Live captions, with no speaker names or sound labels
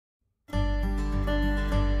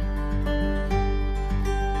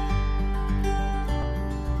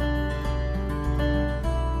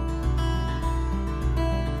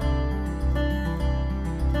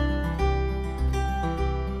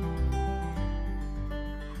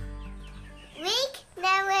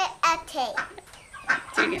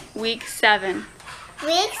update. Week 7.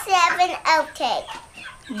 Week 7 update.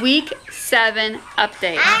 Week 7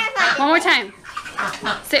 update. One more time.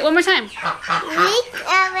 Say it one more time. Week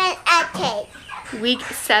 7 update. Week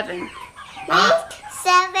 7. Week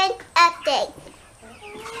 7 update.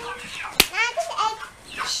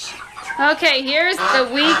 Okay, here's the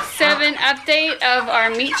week 7 update of our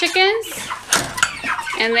meat chickens.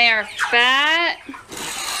 And they are fat.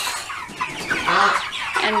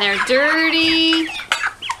 And they're dirty.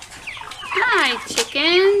 Hi,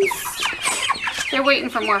 chickens. They're waiting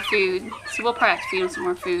for more food. So we'll probably have to feed them some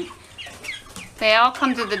more food. They all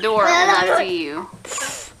come to the door when they see you.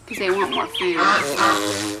 Because they want more food.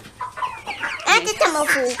 I get some more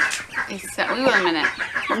food. We will in a minute.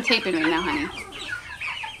 I'm taping right now, honey.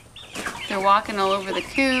 They're walking all over the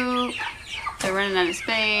coop. They're running out of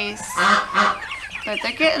space. But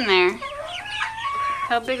they're getting there.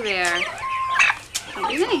 How big they are. Oh,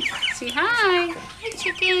 be nice. Say hi. Hi,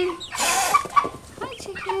 chicken. Hi,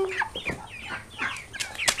 chicken.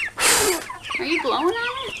 Are you blowing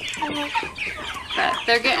on it? But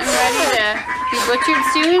they're getting ready to be butchered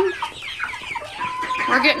soon.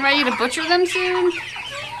 We're getting ready to butcher them soon.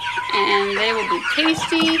 And they will be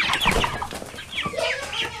tasty.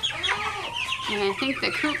 And I think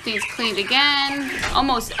the coop needs cleaned again.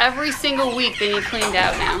 Almost every single week they need cleaned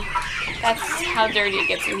out now. That's how dirty it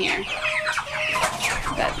gets in here.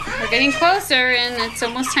 But we're getting closer and it's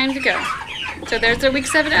almost time to go. So there's a week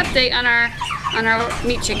 7 update on our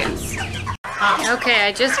meat chickens. Okay,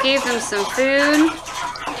 I just gave them some food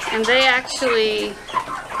and they actually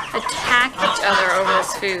attack each other over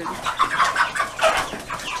this food.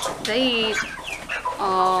 They eat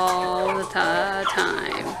all the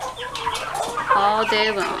time. All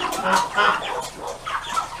day long.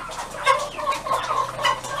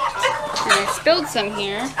 And I spilled some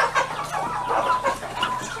here.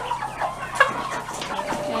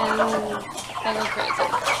 And I go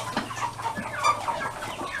crazy.